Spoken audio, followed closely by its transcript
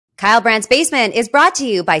Kyle Brandt's Basement is brought to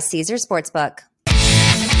you by Caesar Sportsbook.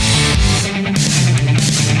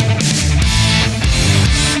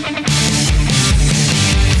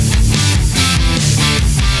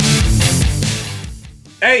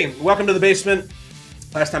 Hey, welcome to the basement.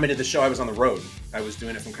 Last time I did the show, I was on the road. I was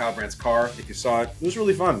doing it from Kyle Brandt's car. If you saw it, it was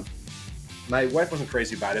really fun. My wife wasn't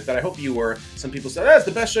crazy about it, but I hope you were. Some people said, that's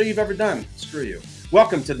the best show you've ever done. Screw you.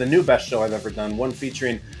 Welcome to the new best show I've ever done, one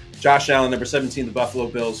featuring Josh Allen, number 17, the Buffalo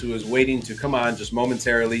Bills, who is waiting to come on just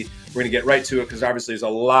momentarily. We're going to get right to it because obviously there's a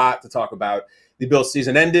lot to talk about. The Bills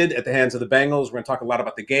season ended at the hands of the Bengals. We're going to talk a lot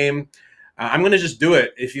about the game. I'm going to just do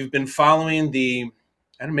it. If you've been following the,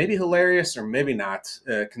 I don't know, maybe hilarious or maybe not,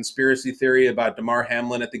 conspiracy theory about Damar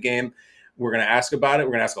Hamlin at the game, we're going to ask about it.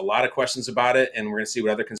 We're going to ask a lot of questions about it, and we're going to see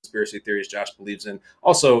what other conspiracy theories Josh believes in.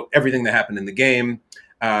 Also, everything that happened in the game,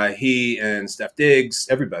 he and Steph Diggs,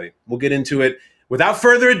 everybody. We'll get into it. Without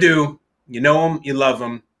further ado, you know him, you love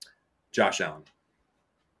him, Josh Allen.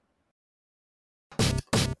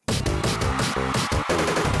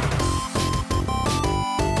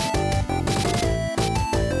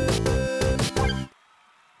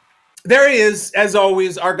 There he is, as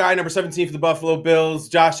always, our guy, number 17 for the Buffalo Bills,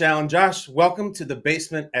 Josh Allen. Josh, welcome to the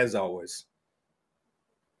basement, as always.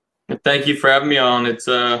 Thank you for having me on. It's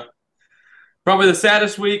probably the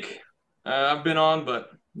saddest week I've been on,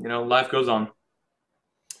 but, you know, life goes on.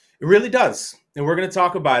 It really does, and we're going to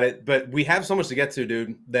talk about it, but we have so much to get to,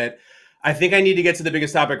 dude, that I think I need to get to the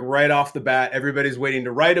biggest topic right off the bat. Everybody's waiting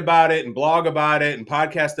to write about it and blog about it and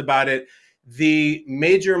podcast about it. The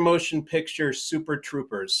major motion picture Super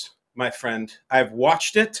Troopers, my friend. I've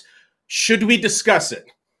watched it. Should we discuss it?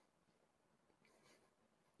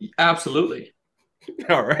 Absolutely.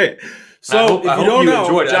 All right. So I hope you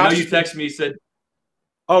enjoyed it. Josh, I know you texted me, you said,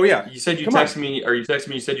 oh, yeah. You said you texted me,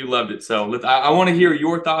 you said you loved it. So I want to hear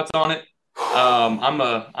your thoughts on it. I'm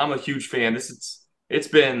a huge fan. It's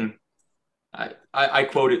been, I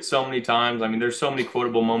quote it so many times. I mean, there's so many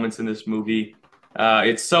quotable moments in this movie.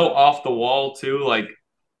 It's so off the wall too. Like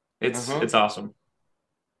it's awesome.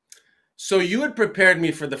 So you had prepared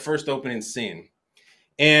me for the first opening scene,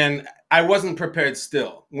 and I wasn't prepared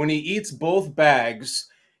still. When he eats both bags,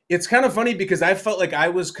 it's kind of funny because I felt like I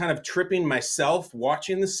was kind of tripping myself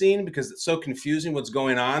watching the scene because it's so confusing what's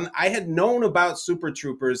going on. I had known about Super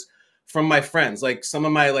Troopers from my friends, like some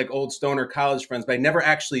of my like old stoner college friends, but I never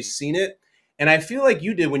actually seen it. And I feel like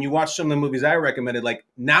you did when you watched some of the movies I recommended. Like,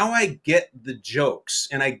 now I get the jokes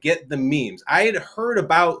and I get the memes. I had heard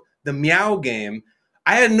about the Meow game.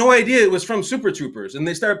 I had no idea it was from Super Troopers. And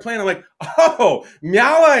they started playing. I'm like, oh,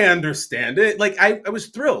 Meow, I understand it. Like, I was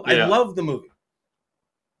thrilled. Yeah. I love the movie.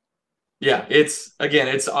 Yeah, it's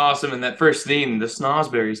awesome. And that first scene, the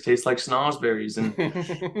snozberries taste like snozberries. And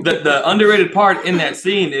the underrated part in that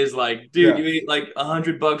scene is like, dude, you ate like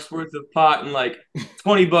 $100 worth of pot and like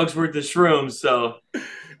 $20 worth of shrooms. So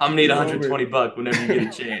I'm gonna eat $120 whenever you get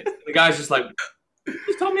a chance. And the guy's just like,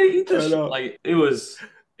 just told me to eat this. Like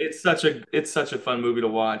it's such a fun movie to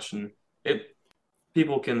watch, and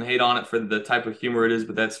people can hate on it for the type of humor it is,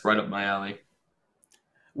 but that's right up my alley.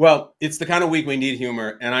 Well, it's the kind of week we need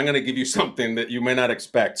humor, and I'm going to give you something that you may not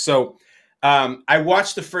expect. So I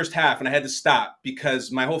watched the first half, and I had to stop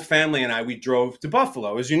because my whole family and we drove to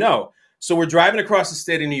Buffalo, as you know. So we're driving across the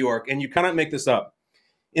state of New York, and you cannot make this up.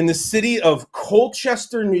 In the city of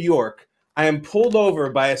Colchester, New York, I am pulled over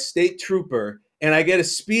by a state trooper, and I get a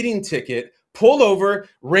speeding ticket, pulled over,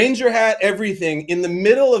 ranger hat, everything, in the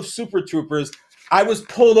middle of Super Troopers. I was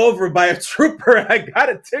pulled over by a trooper. I got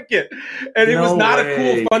a ticket, and it was not a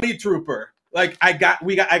cool, funny trooper. Like I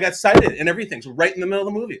got cited and everything. So right in the middle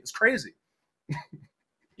of the movie, it's crazy.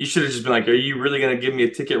 You should have just been like, "Are you really gonna give me a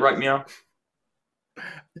ticket right now?"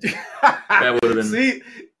 That would have been. See,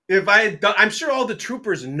 if I had done, I'm sure all the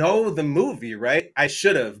troopers know the movie, right? I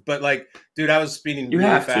should have, but like, dude, I was speeding really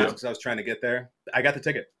fast because I was trying to get there. I got the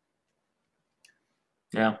ticket.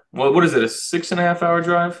 Yeah. Well, what is it? A 6.5 hour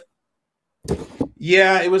drive?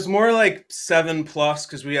 Yeah, it was more like 7+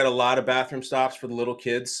 because we had a lot of bathroom stops for the little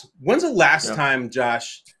kids. When's the last time,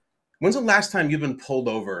 Josh? When's the last time you've been pulled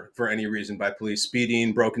over for any reason by police?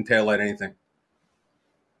 Speeding, broken taillight, anything?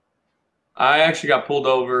 I actually got pulled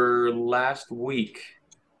over last week.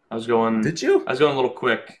 Did you? I was going a little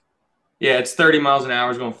quick. Yeah, it's 30 miles an hour. I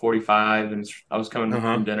was going 45, and I was coming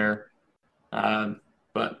from dinner.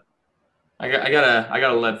 But I got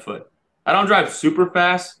a lead foot. I don't drive super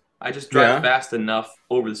fast. I just drive fast enough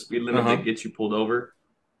over the speed limit that gets you pulled over.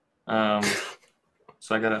 So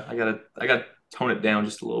I gotta tone it down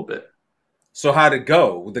just a little bit. So how'd it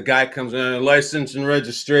go? The guy comes in, license and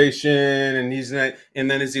registration, and he's not,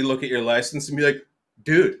 and then does he look at your license and be like,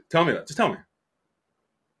 dude, tell me.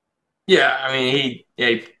 Yeah, I mean,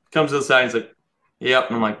 he comes to the side. He's like, "Yep."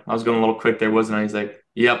 And I'm like, "I was going a little quick there, wasn't I?" He's like,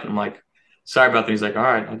 "Yep." And I'm like, "Sorry about that." He's like, "All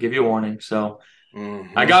right, I'll give you a warning." So I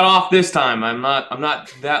Mm-hmm. got off this time. I'm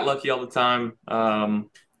not that lucky all the time.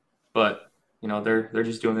 But they're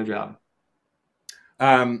just doing their job.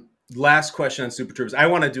 Last question on Super Troopers. I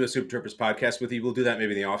want to do a Super Troopers podcast with you. We'll do that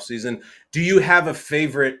maybe in the off season. Do you have a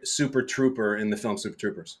favorite Super Trooper in the film Super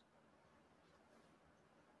Troopers?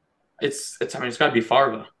 I mean, it's got to be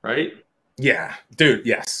Farva, right? Yeah, dude.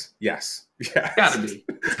 Yes, yes, Got to yes. be.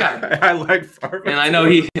 It's got to be. I like Farva And I know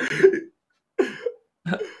too.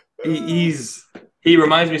 he's he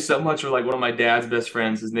reminds me so much of like one of my dad's best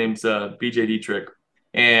friends. His name's BJ Dietrich,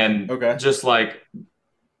 and Okay. just like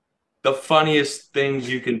the funniest things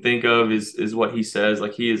you can think of is what he says.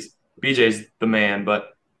 Like he is BJ's the man,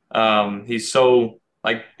 but he's so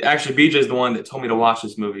like actually BJ's the one that told me to watch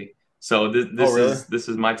this movie. So Oh, really? this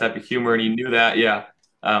is my type of humor, and he knew that. Yeah.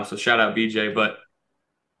 So shout out BJ, but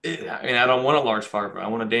I mean I don't want a large fire. I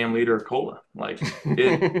want a damn liter of cola. Like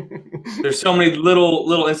it. There's so many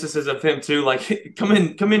little instances of him too. Like come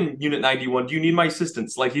in, Unit 91. Do you need my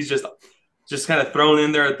assistance? Like he's just kind of thrown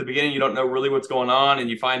in there at the beginning. You don't know really what's going on, and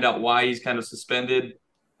you find out why he's kind of suspended.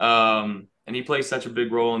 And he plays such a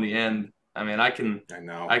big role in the end. I mean, I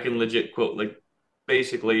know. I can legit quote like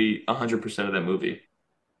basically 100% of that movie.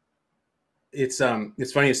 It's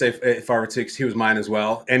funny you say Farva too, 'cause he was mine as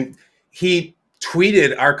well, and he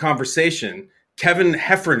tweeted our conversation. Kevin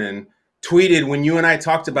Heffernan tweeted when you and I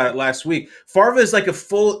talked about it last week. Farva is like a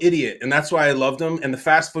full idiot, and that's why I loved him. And the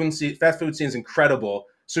fast food scene is incredible.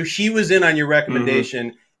 So he was in on your Mm-hmm.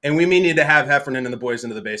 recommendation, and we may need to have Heffernan and the boys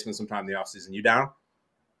into the basement sometime in the offseason. You down?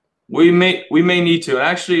 We may need to.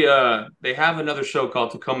 Actually, they have another show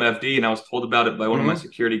called Tacoma FD, and I was told about it by one of my Mm-hmm.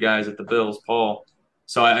 security guys at the Bills, Paul.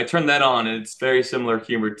 So I turned that on, and it's very similar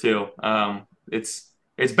humor too.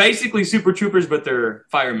 It's basically Super Troopers, but they're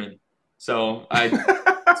firemen. So I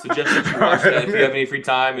suggest that you All watch right, that I'm if you have in. any free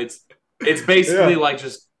time. It's basically Yeah. like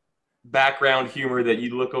just background humor that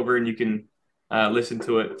you look over and you can listen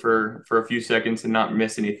to it for a few seconds and not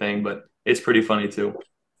miss anything. But it's pretty funny too.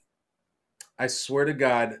 I swear to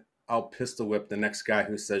God, I'll pistol whip the next guy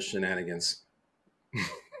who says shenanigans.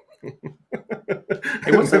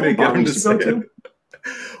 Hey, what's that Let me one get bar we him to used to say go it. to?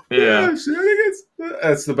 Yeah. Shenanigans.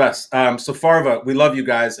 That's the best. So Farva, we love you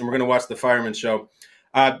guys, and we're gonna watch the Fireman show.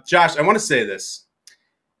 Josh, I want to say this: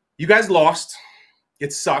 you guys lost.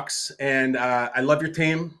 It sucks, and I love your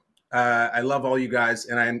team. I love all you guys,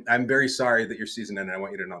 and I'm very sorry that your season ended. I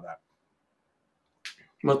want you to know that.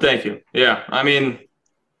 Well, thank you. Yeah, I mean,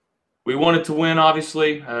 we wanted to win,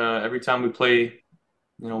 obviously. Every time we play,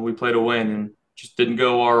 we play to win, and just didn't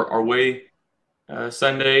go our way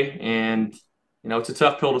Sunday. And it's a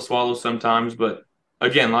tough pill to swallow sometimes. But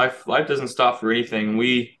again, life doesn't stop for anything.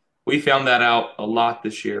 We found that out a lot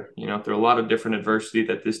this year. Through a lot of different adversity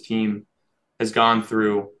that this team has gone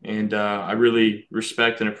through, and I really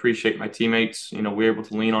respect and appreciate my teammates. We're able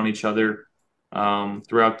to lean on each other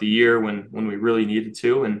throughout the year when we really needed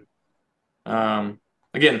to, and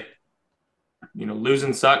again,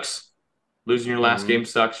 losing sucks. Losing your last Mm-hmm. game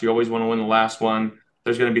sucks. You always want to win the last one.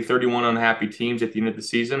 There's going to be 31 unhappy teams at the end of the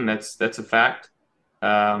season. That's a fact.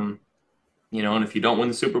 Um, and if you don't win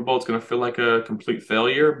the Super Bowl, it's going to feel like a complete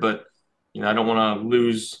failure. But I don't want to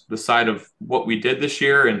lose the sight of what we did this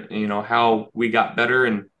year and how we got better.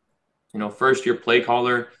 And first year play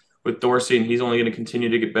caller with Dorsey, and he's only going to continue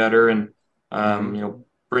to get better. And Mm-hmm.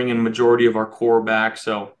 bring in majority of our core back.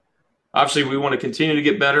 So obviously we want to continue to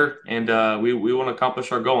get better, and we want to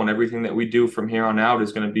accomplish our goal, and everything that we do from here on out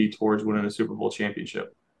is going to be towards winning a Super Bowl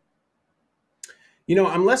championship.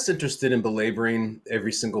 I'm less interested in belaboring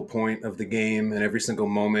every single point of the game and every single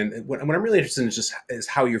moment. What I'm really interested in is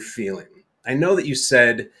how you're feeling. I know that you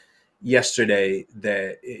said yesterday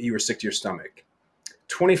that you were sick to your stomach.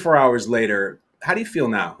 24 hours later, how do you feel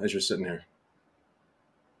now as you're sitting here?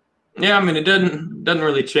 Yeah, I mean it doesn't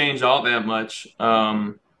really change all that much.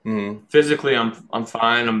 Mm-hmm. Physically, I'm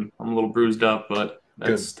fine. I'm a little bruised up, but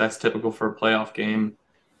Good. that's typical for a playoff game.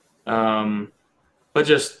 Um, but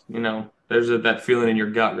just there's that feeling in your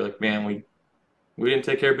gut. You're like, man, we didn't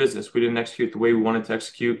take care of business. We didn't execute the way we wanted to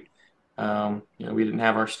execute. We didn't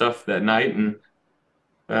have our stuff that night,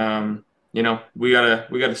 and we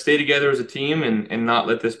gotta stay together as a team and not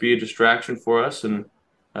let this be a distraction for us. And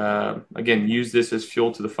again, use this as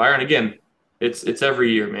fuel to the fire. And again, it's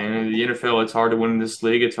every year, man. In the NFL, it's hard to win in this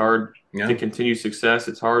league. It's hard to Yeah. continue success.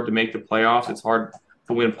 It's hard to make the playoffs. It's hard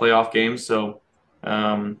to win playoff games. So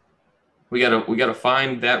um, we gotta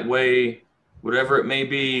find that way, whatever it may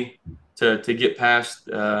be, to get past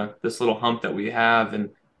this little hump that we have.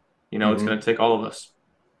 And it's Mm-hmm. gonna take all of us.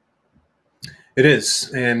 It is,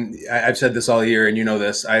 and I've said this all year, and you know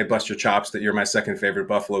this. I bust your chops that you're my second favorite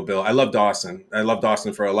Buffalo Bill. I love Dawson. I love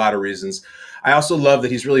Dawson for a lot of reasons. I also love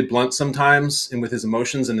that he's really blunt sometimes, and with his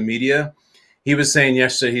emotions in the media. He was saying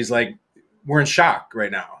yesterday, he's like, "We're in shock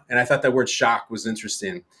right now," and I thought that word "shock" was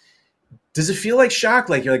interesting. Does it feel like shock?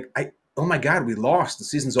 Like you're like, oh my God, we lost. The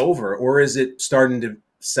season's over, or is it starting to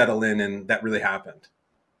settle in, and that really happened?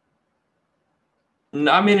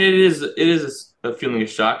 No, I mean, it is a feeling of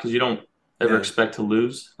shock because you don't ever Yeah, expect to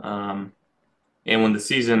lose. And when the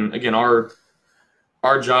season, again, our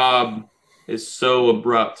job is so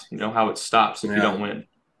abrupt, how it stops if you yeah, don't win.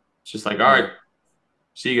 It's just like, all yeah, right,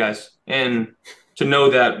 see you guys. And to know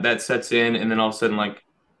that that sets in, and then all of a sudden, like,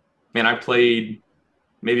 man, I played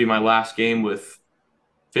maybe my last game with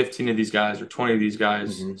 15 of these guys or 20 of these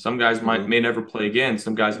guys. mm-hmm, Some guys mm-hmm, may never play again.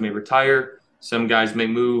 Some guys may retire. Some guys may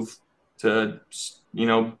move to,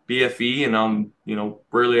 BFE, and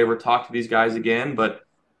rarely ever talk to these guys again. But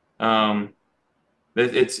um,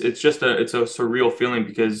 it's just it's a surreal feeling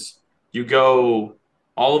because you go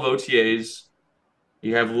all of OTAs,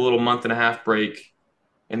 you have a little month and a half break,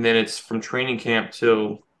 and then it's from training camp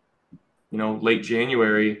till late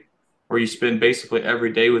January, where you spend basically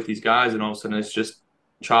every day with these guys, and all of a sudden it's just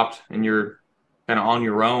chopped, and you're kind of on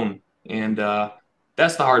your own. And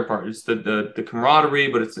that's the hard part. It's the camaraderie,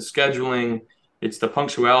 but it's the scheduling, it's the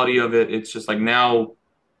punctuality of it. It's just like now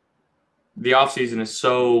the off season is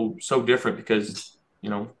so different because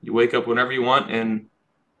you wake up whenever you want, and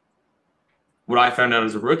what I found out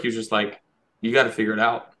as a rookie was just like you got to figure it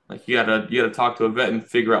out. Like you gotta talk to a vet and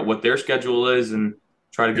figure out what their schedule is and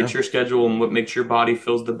try to get yeah, your schedule and what makes your body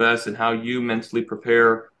feels the best and how you mentally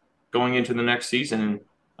prepare going into the next season.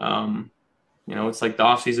 And it's like the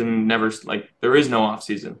off season never, like there is no off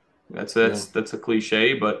season. That's yeah. that's that's a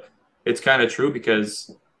cliche, but it's kind of true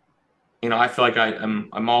because I feel like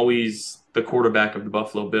I'm always the quarterback of the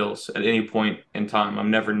Buffalo Bills at any point in time.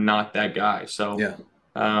 I'm never not that guy. So. Yeah.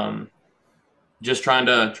 Um, just trying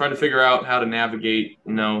to figure out how to navigate,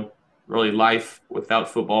 really life without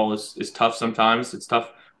football is tough sometimes. It's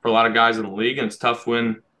tough for a lot of guys in the league, and it's tough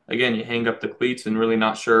when again you hang up the cleats and really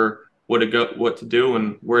not sure what to do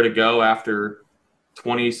and where to go after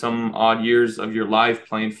 20 some odd years of your life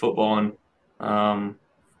playing football. And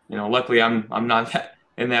luckily I'm not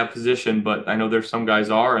in that position, but I know there's some guys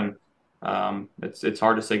are, and it's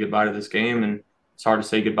hard to say goodbye to this game, and it's hard to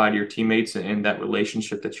say goodbye to your teammates and that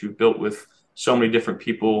relationship that you've built with so many different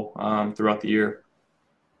people throughout the year.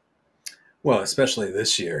 Well, especially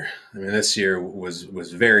this year. I mean, this year was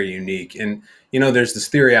very unique, and there's this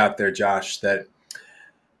theory out there, Josh, that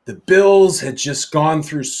the Bills had just gone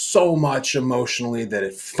through so much emotionally that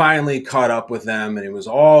it finally caught up with them, and it was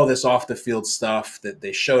all this off the field stuff that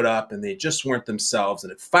they showed up and they just weren't themselves,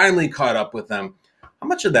 and it finally caught up with them. How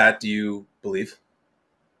much of that do you believe?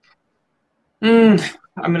 I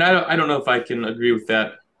mean, I don't know if I can agree with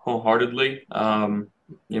that wholeheartedly. I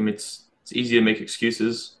mean, it's easy to make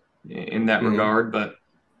excuses in that Mm-hmm. regard, but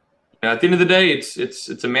at the end of the day,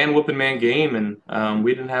 it's a man whooping man game, and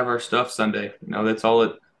we didn't have our stuff Sunday. That's all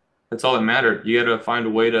that mattered. You got to find a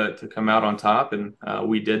way to come out on top, and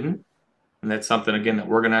we didn't. And that's something again that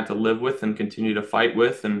we're gonna have to live with and continue to fight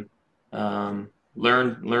with, and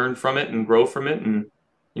learn from it and grow from it. And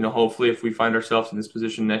hopefully, if we find ourselves in this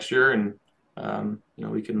position next year, and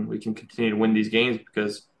we can continue to win these games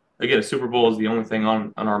because again, a Super Bowl is the only thing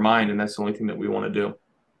on our mind, and that's the only thing that we want to do.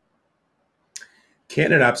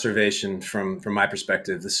 Candid observation from my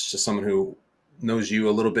perspective. This is just someone who knows you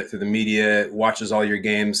a little bit through the media, watches all your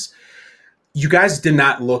games. You guys did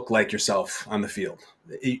not look like yourself on the field.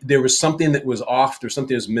 There was something that was off. There was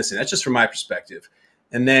something that was missing. That's just from my perspective.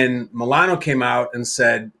 And then Milano came out and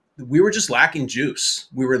said, we were just lacking juice.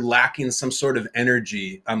 We were lacking some sort of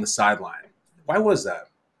energy on the sideline. Why was that?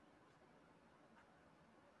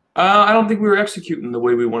 I don't think we were executing the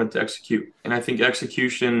way we wanted to execute, and I think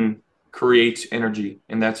execution creates energy,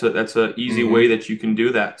 and that's a easy way Mm-hmm. that you can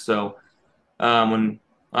do that. So when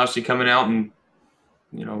obviously coming out and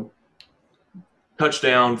you know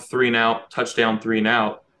touchdown three and out, touchdown three and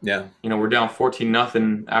out, Yeah. we're down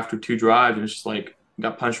 14-0 after two drives, and it's just like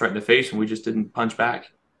got punched right in the face, and we just didn't punch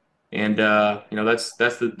back. And that's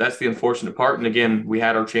the unfortunate part. And again, we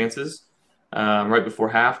had our chances right before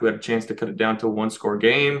half. We had a chance to cut it down to a one-score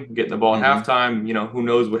game, getting the ball at Mm-hmm. halftime. Who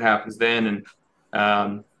knows what happens then?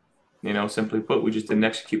 And simply put, we just didn't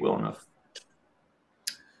execute well enough.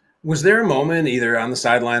 Was there a moment either on the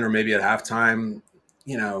sideline or maybe at halftime,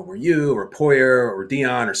 where you or Poyer or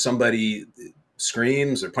Dion or somebody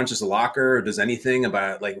screams or punches the locker or does anything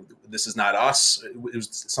about like, this is not us? It was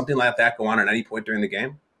something like that go on at any point during the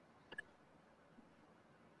game?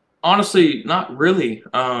 Honestly, not really.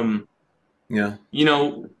 Yeah.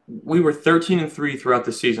 We were 13-3 throughout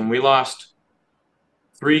the season. We lost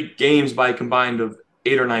 3 games by a combined of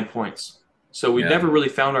 8 or 9 points. So we Yeah. never really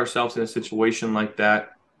found ourselves in a situation like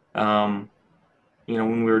that. Um,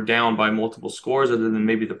 when we were down by multiple scores, other than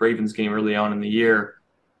maybe the Ravens game early on in the year.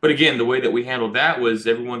 But again, the way that we handled that was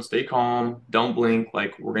everyone stay calm, don't blink,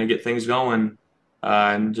 like we're going to get things going.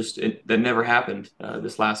 And just that never happened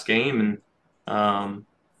this last game. And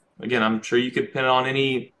again, I'm sure you could pin it on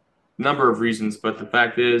any number of reasons, but the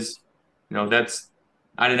fact is, that's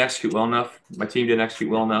I didn't execute well enough. My team didn't execute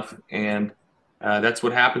well enough, and that's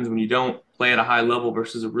what happens when you don't play at a high level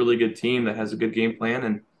versus a really good team that has a good game plan.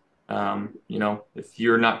 And if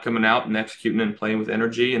you're not coming out and executing and playing with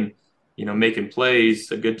energy and making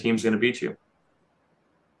plays, a good team's going to beat you.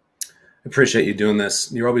 Appreciate you doing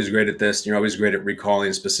this. You're always great at this. You're always great at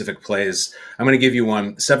recalling specific plays. I'm going to give you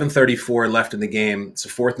one. 7:34 left in the game. It's a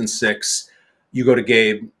 4th and 6. You go to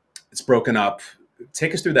Gabe. It's broken up.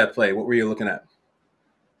 Take us through that play. What were you looking at?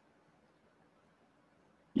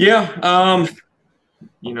 Yeah,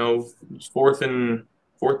 fourth and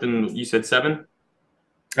you said 7.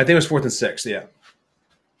 I think it was 4th and 6. Yeah.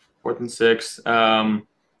 4th and 6.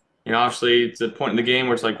 Obviously it's a point in the game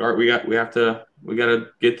where it's like, all right, we got to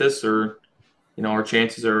get this, or our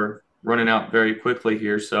chances are running out very quickly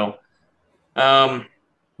here. So, I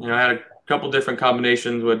had a couple different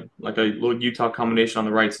combinations with like a little Utah combination on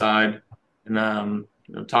the right side, and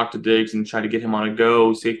talked to Diggs and tried to get him on a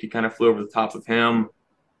go. Safety kind of flew over the top of him,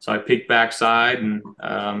 so I peeked backside and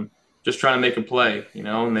just trying to make a play.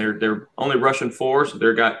 And they're only rushing 4, so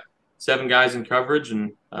they've got 7 guys in coverage,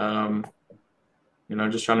 and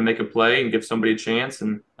just trying to make a play and give somebody a chance,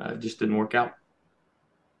 and it just didn't work out.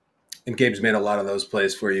 And Gabe's made a lot of those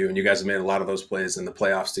plays for you, and you guys have made a lot of those plays in the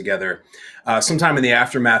playoffs together. Sometime in the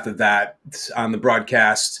aftermath of that, on the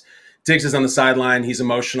broadcast, Diggs is on the sideline. He's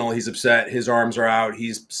emotional. He's upset. His arms are out.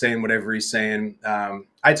 He's saying whatever he's saying.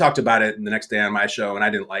 I talked about it the next day on my show, and I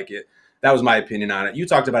didn't like it. That was my opinion on it. You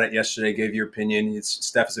talked about it yesterday, gave your opinion.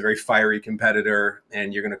 Steph is a very fiery competitor,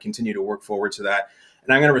 and you're going to continue to work forward to that.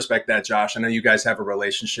 And I'm going to respect that, Josh. I know you guys have a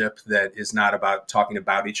relationship that is not about talking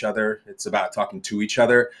about each other. It's about talking to each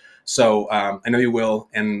other. So I know you will,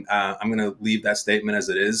 and I'm going to leave that statement as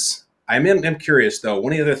it is. I'm curious, though.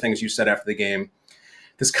 One of the other things you said after the game,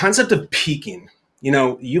 this concept of peaking.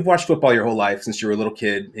 You've watched football your whole life since you were a little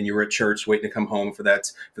kid, and you were at church waiting to come home for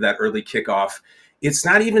that early kickoff. It's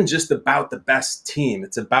not even just about the best team.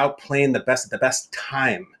 It's about playing the best at the best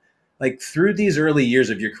time. Like through these early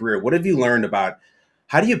years of your career, what have you learned about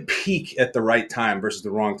how do you peak at the right time versus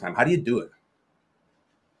the wrong time? How do you do it?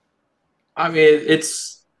 I mean,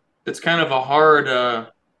 it's kind of a hard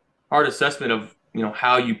assessment of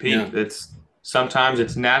how you peak. Yeah. It's sometimes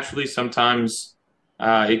it's naturally, sometimes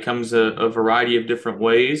it comes a variety of different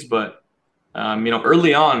ways. But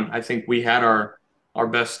early on, I think we had our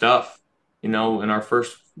best stuff. In our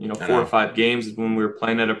first 4 or 5 games is when we were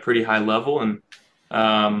playing at a pretty high level, and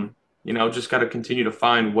just got to continue to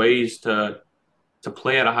find ways to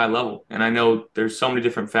play at a high level. And I know there's so many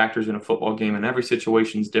different factors in a football game, and every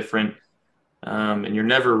situation is different. And you're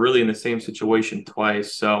never really in the same situation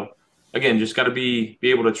twice. So again, just got to be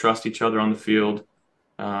able to trust each other on the field.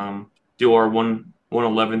 Do our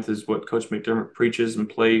 1/11th is what Coach McDermott preaches, and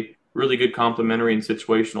play really good complementary and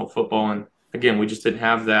situational football. And again, we just didn't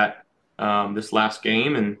have that this last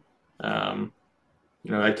game. And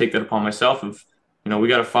I take that upon myself of we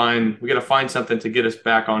got to find something to get us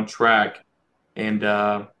back on track. And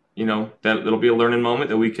that'll be a learning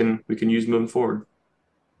moment that we can use moving forward.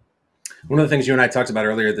 One of the things you and I talked about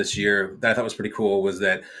earlier this year that I thought was pretty cool was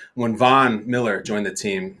that when Von Miller joined the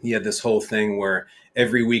team, he had this whole thing where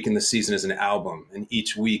every week in the season is an album and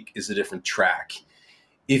each week is a different track.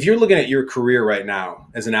 If you're looking at your career right now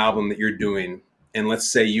as an album that you're doing, and let's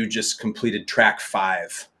say you just completed track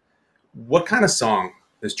 5, what kind of song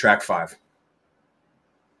is track 5?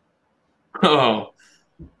 Oh,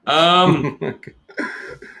 it's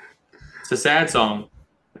a sad song.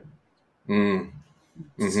 Mm.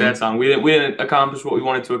 It's a sad song. We didn't accomplish what we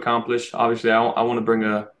wanted to accomplish. Obviously, I want to bring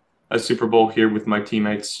a Super Bowl here with my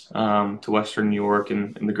teammates to Western New York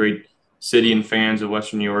and the great city and fans of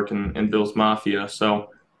Western New York and Bills Mafia. So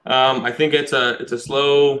I think it's a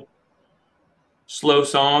slow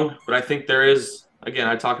song, but I think there is, again,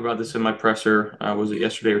 I talked about this in my presser. Was it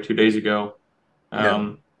yesterday or 2 days ago?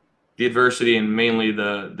 The adversity, and mainly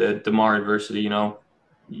the DeMar adversity.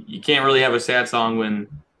 You can't really have a sad song when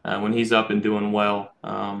he's up and doing well.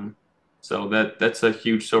 So that's a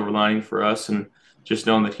huge silver lining for us, and just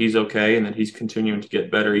knowing that he's okay and that he's continuing to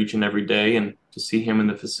get better each and every day, and to see him in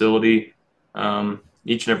the facility,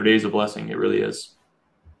 each and every day is a blessing. It really is.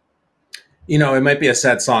 You know, it might be a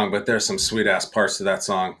sad song, but there's some sweet ass parts to that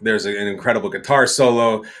song. There's an incredible guitar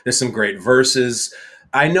solo. There's some great verses.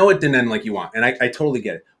 I know it didn't end like you want, and I totally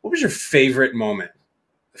get it. What was your favorite moment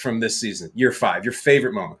from this season, year 5? Your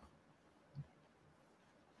favorite moment?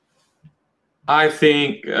 I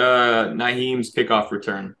think Naheem's kickoff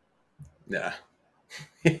return. Yeah.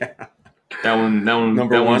 Yeah.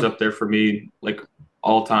 Number That one's one. up there for me. Like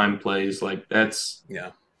all time plays. Like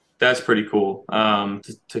Yeah. that's pretty cool.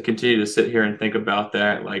 To continue to sit here and think about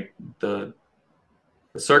that, like the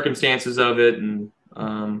circumstances of it, and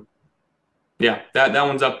yeah, that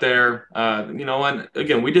one's up there. And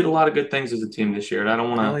again, we did a lot of good things as a team this year, and I don't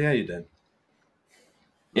want Hell to. yeah, you did.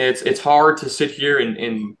 It's hard to sit here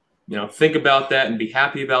and think about that and be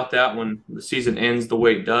happy about that when the season ends the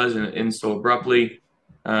way it does and it ends so abruptly.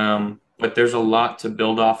 But there's a lot to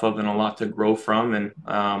build off of and a lot to grow from, and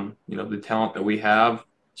the talent that we have,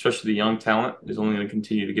 especially the young talent, is only going to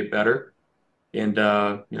continue to get better. And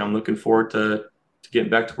I'm looking forward to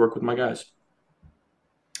getting back to work with my guys.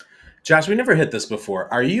 Josh, we never hit this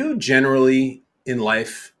before. Are you generally in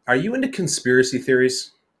life, are you into conspiracy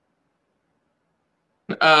theories?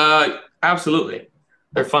 Absolutely,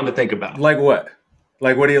 they're fun to think about. Like what?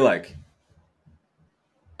 Like what do you like?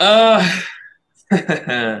 Uh, Come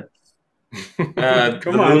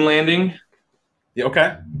the on. moon landing. Yeah,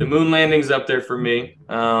 okay. The moon landing's up there for me.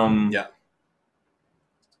 Yeah.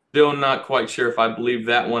 Still not quite sure if I believe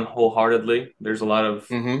that one wholeheartedly. There's a lot of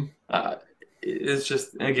it's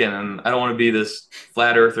just, again, I don't want to be this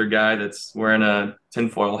flat earther guy that's wearing a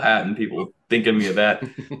tinfoil hat and people thinking me of that.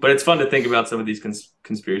 But it's fun to think about some of these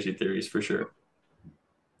conspiracy theories for sure.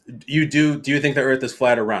 Do you think the Earth is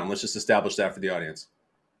flat or round? Let's just establish that for the audience.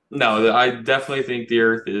 No, I definitely think the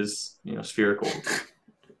Earth is spherical.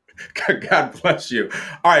 God bless you.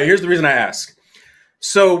 All right, here's the reason I ask.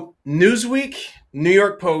 So Newsweek, New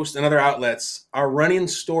York Post, and other outlets are running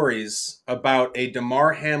stories about a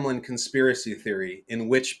Damar Hamlin conspiracy theory in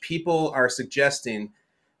which people are suggesting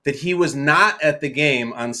that he was not at the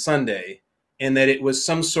game on Sunday and that it was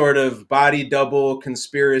some sort of body double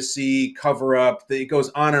conspiracy cover-up. That it goes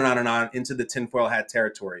on and on and on into the tinfoil hat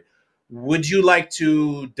territory. Would you like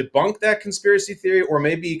to debunk that conspiracy theory or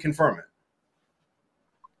maybe confirm it?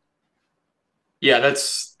 Yeah,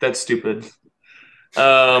 that's stupid.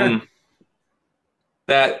 Okay.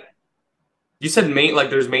 That you said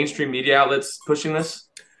there's mainstream media outlets pushing this.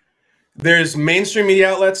 There's mainstream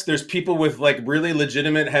media outlets. There's people with like really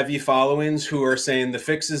legitimate heavy followings who are saying the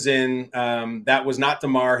fix is in. That was not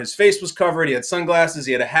Damar. His face was covered. He had sunglasses.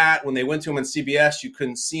 He had a hat. When they went to him on CBS, you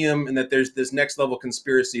couldn't see him. And that there's this next level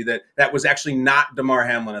conspiracy that was actually not Damar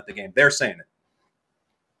Hamlin at the game. They're saying it.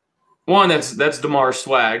 One, that's Damar's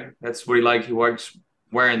swag. That's what he liked. He likes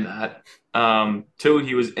wearing that. Two,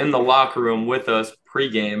 he was in the locker room with us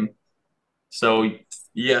pregame. So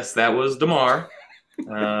yes, that was Damar.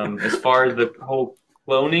 As far as the whole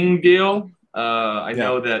cloning deal, I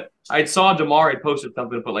know that I saw Damar had posted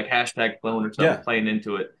something, put like hashtag clone or something playing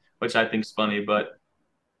into it, which I think is funny. But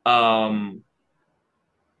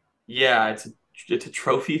it's a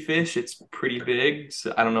trophy fish. It's pretty big.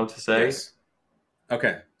 So I don't know what to say. Yes.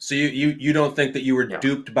 Okay. So you don't think that you were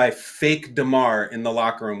duped by fake Damar in the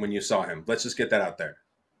locker room when you saw him? Let's just get that out there.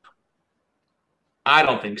 I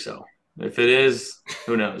don't think so. If it is,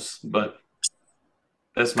 who knows? But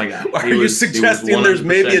that's my guy. Are you suggesting there's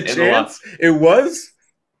maybe a chance it was?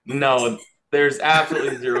 No, there's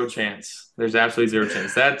absolutely zero chance. There's absolutely zero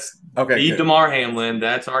chance. That's Damar Hamlin.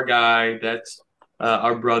 That's our guy. That's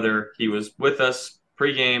our brother. He was with us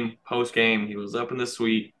pregame, postgame. He was up in the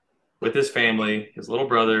suite with his family, his little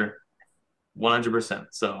brother, 100%.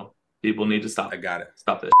 So people need to stop. I got it.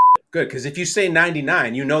 Stop this. Good, because if you say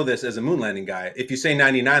 99, you know this as a moon landing guy. If you say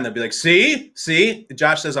 99, they'll be like, see?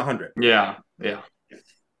 Josh says 100. Yeah.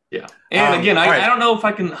 And again, I don't know if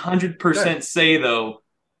I can 100% say, though,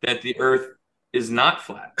 that the Earth is not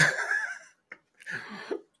flat.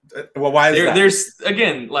 Well, why is that? There's,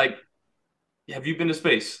 again, have you been to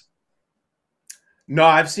space? No,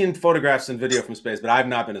 I've seen photographs and video from space, but I've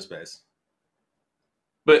not been to space.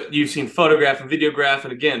 But you've seen photograph and videograph,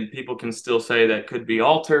 and again, people can still say that could be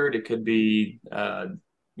altered. It could be,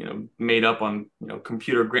 made up on,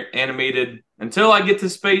 computer animated. Until I get to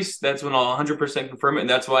space, that's when I'll 100% confirm it, and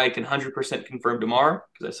that's why I can 100% confirm Damar,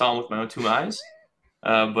 because I saw him with my own 2 eyes.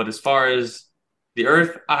 But as far as the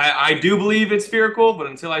Earth, I do believe it's spherical, but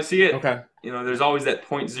until I see it, there's always that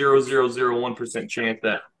 0.0001% chance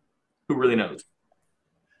that who really knows.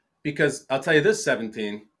 Because I'll tell you this,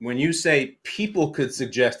 17, when you say people could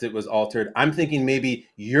suggest it was altered, I'm thinking maybe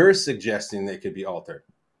you're suggesting they could be altered.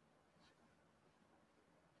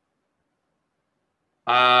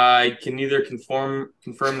 I can neither confirm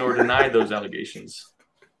nor deny those allegations.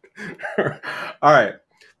 All right.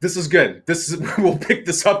 This is good. We'll pick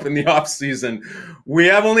this up in the off season.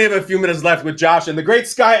 We only have a few minutes left with Josh and the great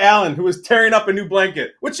Sky Allen, who is tearing up a new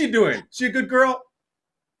blanket. What's she doing? She a good girl?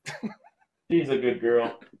 She's a good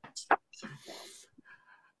girl.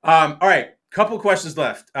 All right. Couple questions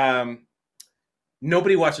left.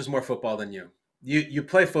 Nobody watches more football than you. You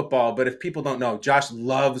play football, but if people don't know, Josh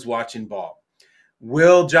loves watching ball.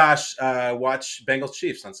 Will Josh watch Bengals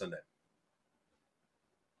Chiefs on Sunday?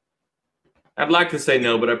 I'd like to say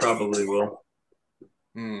no, but I probably will.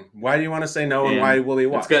 Why do you want to say no, and why will he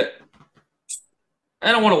watch?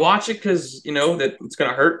 I don't want to watch it because, that it's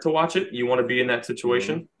going to hurt to watch it. You want to be in that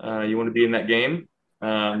situation. You want to be in that game.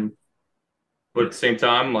 But at the same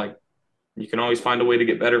time, you can always find a way to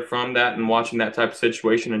get better from that and watching that type of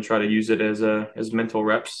situation and try to use it as mental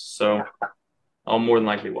reps. So I'll more than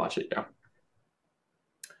likely watch it, yeah.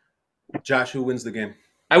 Josh, who wins the game?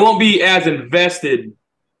 I won't be as invested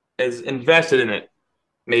in it,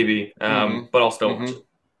 maybe, but I'll still watch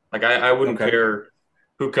it. I wouldn't care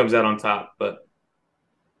who comes out on top, but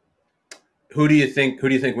who do you think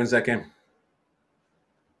wins that game?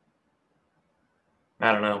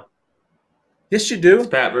 I don't know. Yes, you do. It's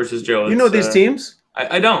Pat versus Joe. You know these teams?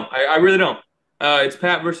 I don't. I really don't. It's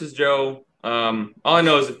Pat versus Joe. All I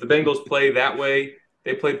know is if the Bengals play that way,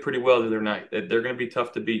 they played pretty well the other night. They're going to be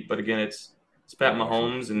tough to beat. But again, it's Pat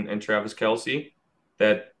Mahomes and Travis Kelce.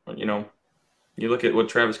 That you look at what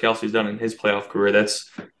Travis Kelce's done in his playoff career.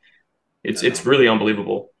 It's really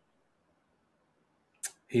unbelievable.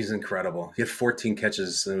 He's incredible. He had 14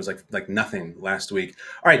 catches, and it was like nothing last week.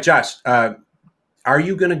 All right, Josh. Are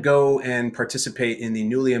you going to go and participate in the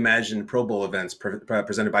newly imagined Pro Bowl events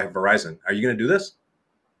presented by Verizon? Are you going to do this?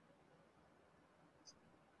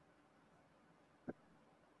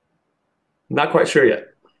 Not quite sure yet.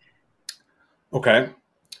 Okay.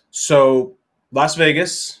 So Las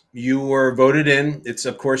Vegas, you were voted in. It's,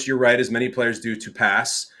 of course, you're right, as many players do, to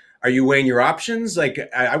pass. Are you weighing your options?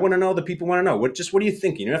 I want to know, the people want to know. What are you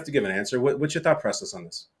thinking? You don't have to give an answer. What's your thought process on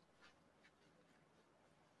this?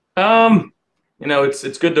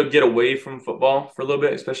 It's good to get away from football for a little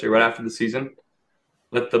bit, especially right after the season.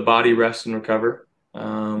 Let the body rest and recover.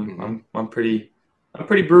 I'm pretty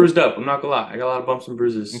bruised up. I'm not gonna lie. I got a lot of bumps and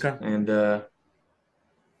bruises. Okay. And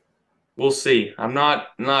we'll see. I'm not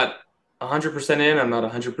 100% in. I'm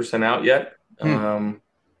not 100% out yet.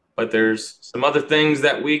 But there's some other things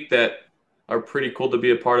that week that are pretty cool to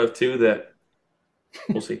be a part of too. That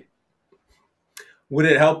we'll see. Would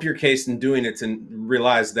it help your case in doing it to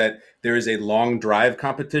realize that there is a long drive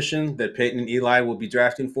competition that Peyton and Eli will be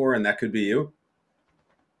drafting for, and that could be you?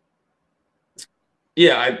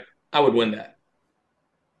 Yeah, I would win that.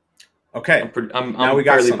 Okay. I'm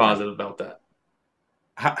fairly positive about that.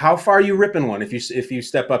 How far are you ripping one if you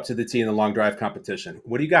step up to the tee in the long drive competition?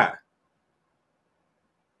 What do you got?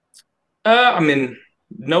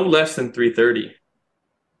 No less than 330.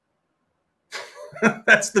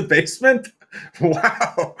 That's the basement?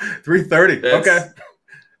 Wow. 330. Okay.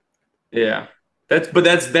 Yeah.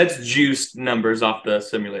 That's juiced numbers off the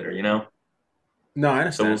simulator, No, I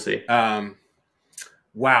understand. So we'll see.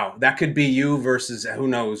 Wow, that could be you versus, who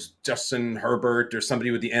knows, Justin Herbert or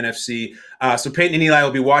somebody with the NFC. So Peyton and Eli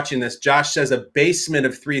will be watching this. Josh says a basement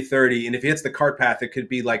of 330, and if he hits the cart path, it could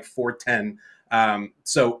be like 410.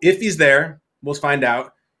 So if he's there, we'll find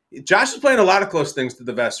out. Josh is playing a lot of close things to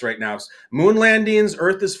the vest right now. Moon landings,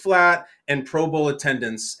 Earth is flat, and Pro Bowl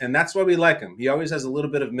attendance, and that's why we like him. He always has a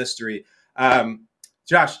little bit of mystery.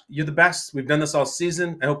 Josh, you're the best. We've done this all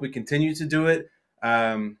season. I hope we continue to do it.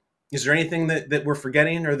 Is there anything that we're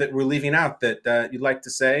forgetting or that we're leaving out that you'd like to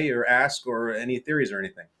say or ask, or any theories or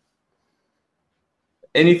anything?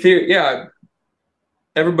 Any theory? Yeah.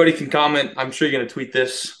 Everybody can comment. I'm sure you're going to tweet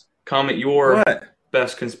this. Comment your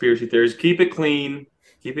best conspiracy theories. Keep it clean.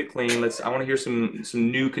 Keep it clean. I want to hear some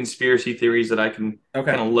new conspiracy theories that I can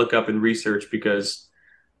kind of look up and research, because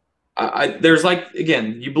there's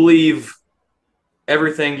again, you believe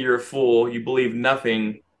everything, you're a fool. You believe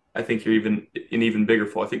nothing, I think you're an even bigger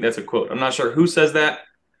fool. I think that's a quote. I'm not sure who says that,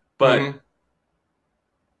 but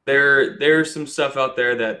there's some stuff out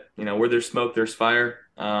there that, where there's smoke, there's fire.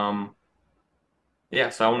 So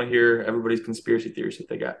I want to hear everybody's conspiracy theories that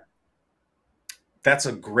they got. That's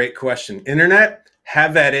a great question. Internet,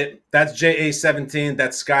 have at it. That's JA17.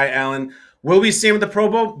 That's Sky Allen. Will we see him at the Pro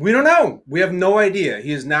Bowl? We don't know. We have no idea.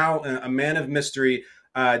 He is now a man of mystery.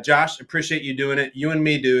 Josh, appreciate you doing it. You and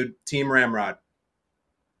me, dude. Team Ramrod.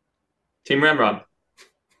 Team Ramrod.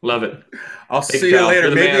 Love it. I'll see you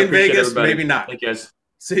later. Maybe in Vegas, everybody. maybe not. Thank you guys.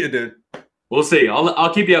 See you, dude. We'll see.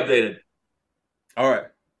 I'll keep you updated. All right.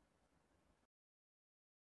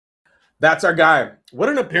 That's our guy. What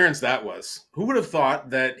an appearance that was. Who would have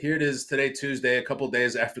thought that here it is today, Tuesday, a couple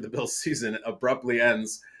days after the Bills season abruptly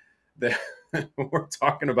ends, that we're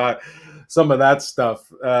talking about some of that stuff.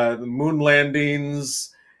 The moon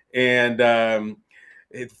landings and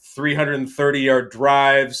 330-yard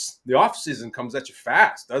drives. The offseason comes at you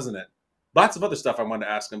fast, doesn't it? Lots of other stuff I wanted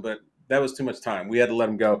to ask him, but that was too much time. We had to let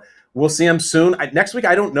him go. We'll see him soon. Next week,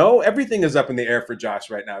 I don't know. Everything is up in the air for Josh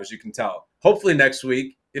right now, as you can tell. Hopefully next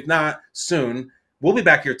week, if not soon. We'll be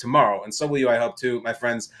back here tomorrow, and so will you, I hope, too, my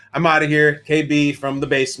friends. I'm out of here. KB from the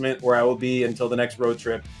basement, where I will be until the next road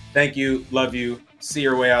trip. Thank you. Love you. See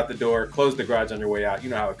your way out the door. Close the garage on your way out.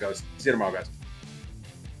 You know how it goes. See you tomorrow, guys.